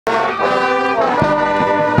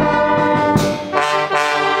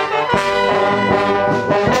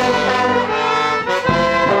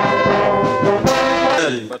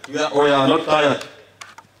are not tired.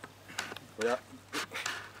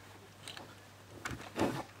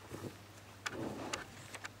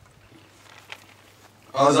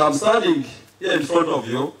 As I'm standing here in front of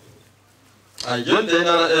you, I joined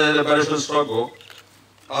the liberation struggle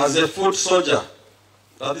as a foot soldier,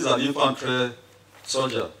 that is an infantry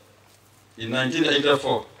soldier, in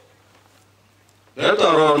 1984. Later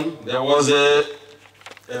on, there was a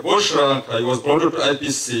bush rank. I was promoted to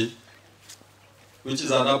IPC, which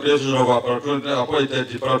is an abbreviation of a platoon,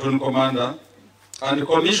 appointed platoon commander, and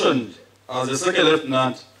commissioned as a second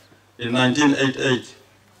lieutenant in 1988.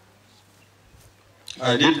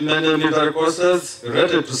 I did many military courses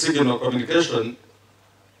related to signal communication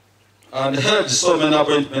and held so many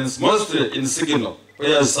appointments, mostly in signal,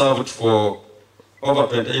 where I served for over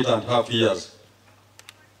 28.5 years.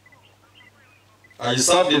 I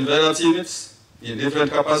served in various units in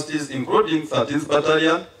different capacities, including 13th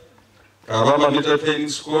Battalion, Kabamba Military Training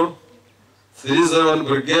School, 301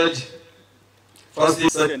 Brigade, 1st,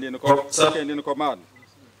 2nd in command.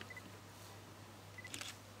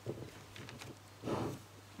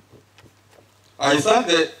 I thank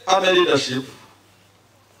the Army leadership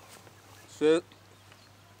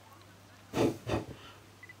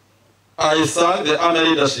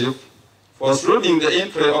for smoothing the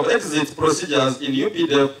entry of exit procedures in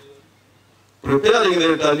UPDF, preparing the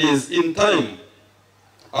returnees in time,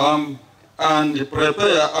 and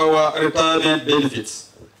prepare our retirement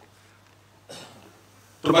benefits.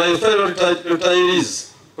 To my fellow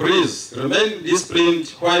retirees, please remain disciplined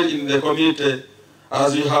while in the community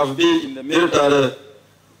as you have been in the military,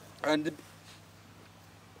 and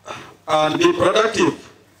be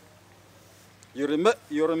productive. You remain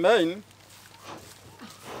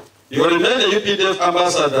a UPDF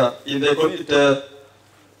ambassador in the community.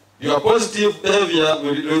 Your positive behavior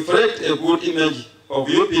will reflect a good image of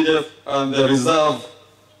UPDF, and the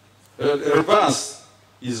reverse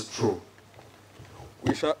is true.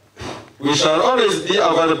 We shall always be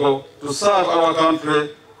available to serve our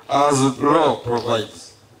country as law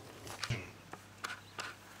provides.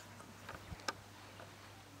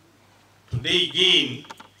 Today again,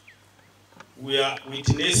 we are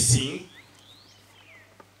witnessing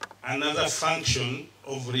another function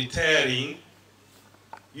of retiring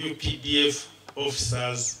UPDF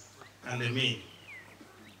officers and men.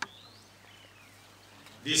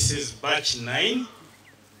 This is batch 9,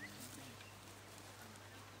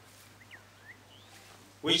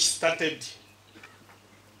 which started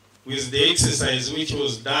with the exercise which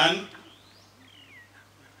was done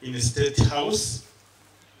in the State House,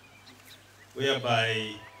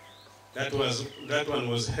 whereby that one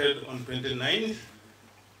was held on 29th,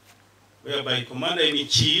 whereby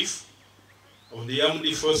Commander-in-Chief of the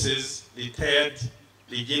Armed Forces retired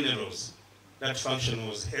the generals. That function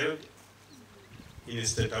was held in the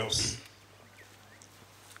State House.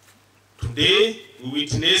 Today, we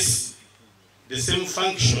witness the same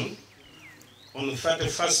function on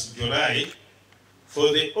 31st July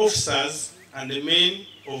for the officers and the men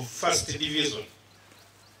of 1st Division,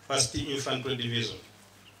 1st Infantry Division.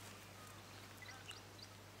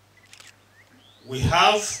 We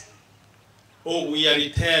are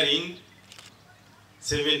retiring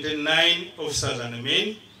 79 officers and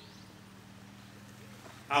men,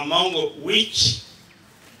 among which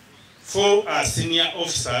 4 are senior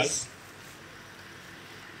officers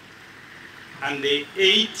and the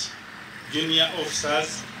 8 junior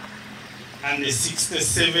officers and the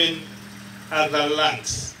 67 other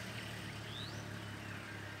ranks.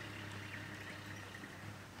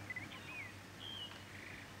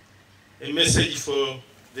 A message for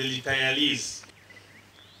the retirees.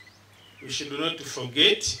 We should not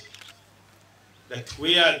forget that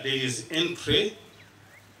where there is entry,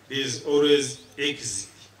 there is always exit.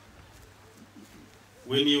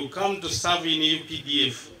 When you come to serve in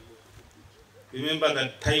UPDF, remember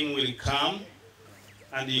that time will come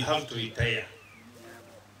and you have to retire.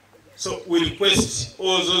 So we request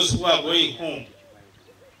all those who are going home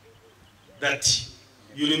that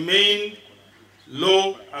you remain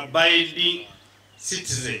law-abiding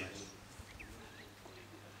citizens.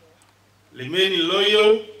 Remain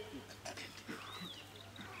loyal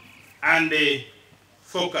and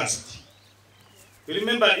focused.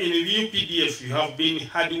 Remember, in the UPDF, you have been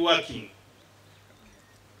hardworking.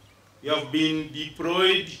 You have been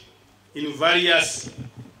deployed in various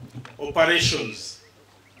operations.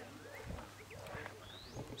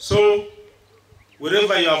 So,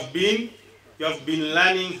 wherever you have been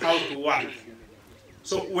learning how to work.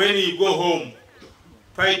 So when you go home,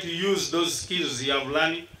 try to use those skills you have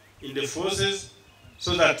learned in the forces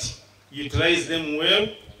so that you utilize them well.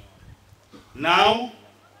 Now,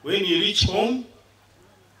 when you reach home,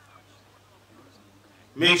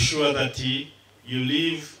 make sure that you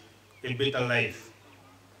live a better life.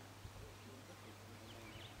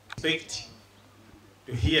 Expect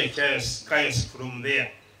to hear chaos from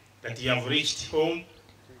there, that you have reached home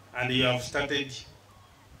and you have started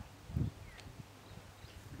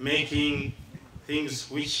making things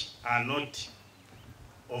which are not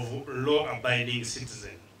of law-abiding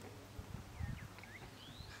citizen.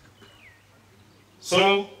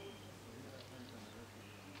 So,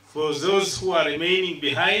 for those who are remaining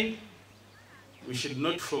behind, we should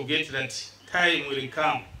not forget that time will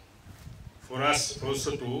come for us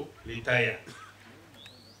also to retire.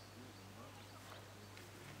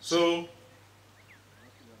 So,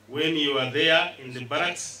 when you are there in the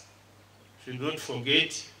barracks, should not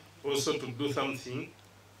forget also to do something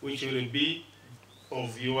which will be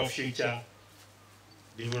of your future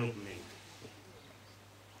development.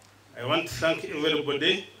 I want to thank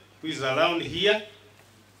everybody who is around here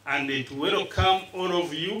and to welcome all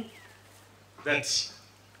of you that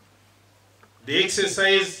the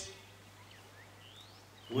exercise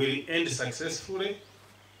will end successfully,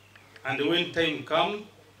 and when time comes,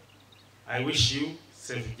 I wish you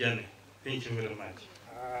safe journey. Thank you very much.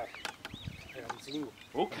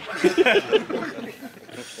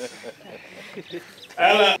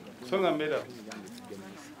 Ala, songa mbele.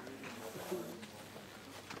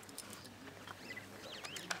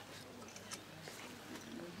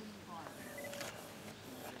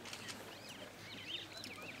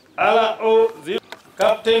 Ala o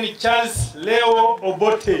Captain Charles Leo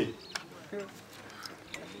Obote.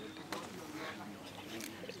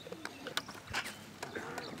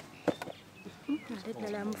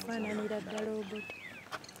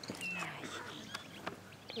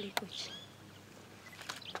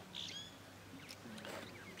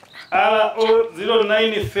 Ala o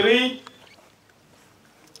 093.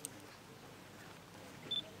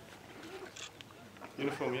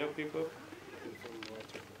 Uniform here, people.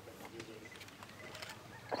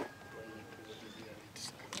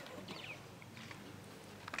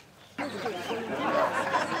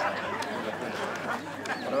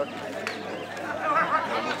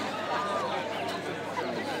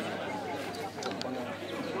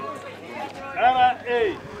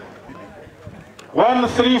 RA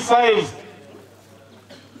 135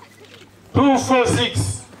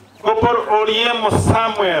 246 Corporal Oriemo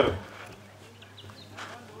Samuel.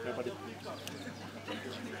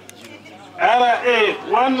 RA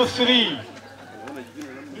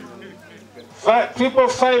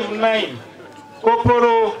 13559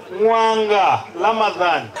 Corporal Mwanga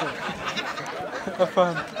Ramadhan.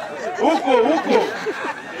 Huko.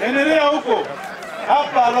 Endelea huko.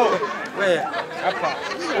 Hapa lo. Where? Hapa.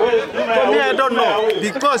 For me, I don't know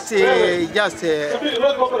because just.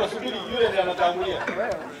 Subiri yule ndiye anatangulia.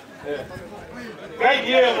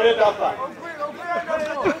 Guide yeye mleta hapa.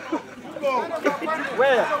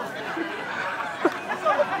 Where?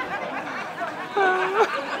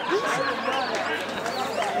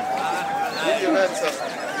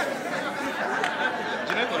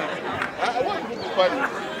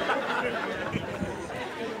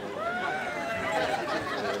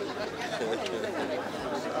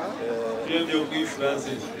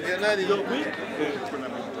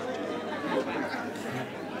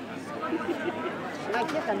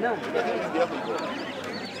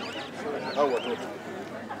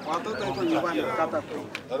 Watoto iko nyumbani kata tu.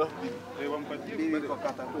 Wampatie iko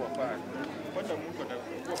kata tu hapa. Kwenda Mungu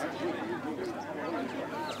atakuwa.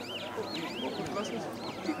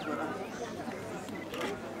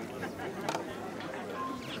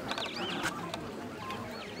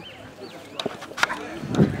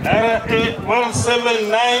 RA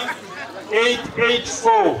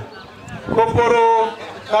 179884 Corporal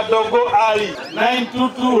Kadogo Ali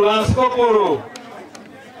 922 Lance Corporal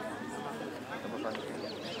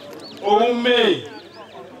Oume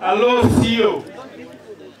Alosio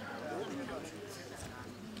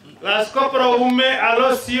Lance Corporal Oume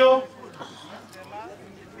Alosio.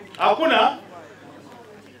 Hakuna?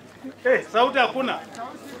 Sauti hakuna.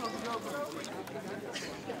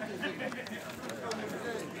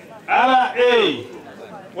 RA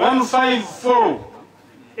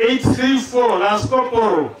 154834 Lance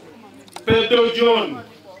Corporal Pedro John.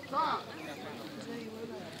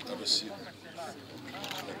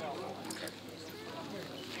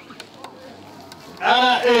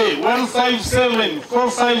 RA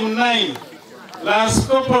 157459 Lance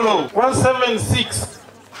Corporal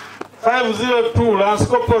 176502 Lance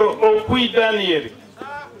Corporal Okui Daniel.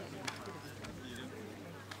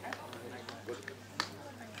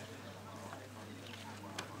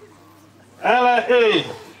 RA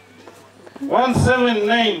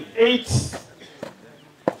 1798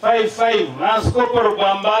 55 Lance Corporal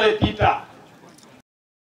Bambale Tita.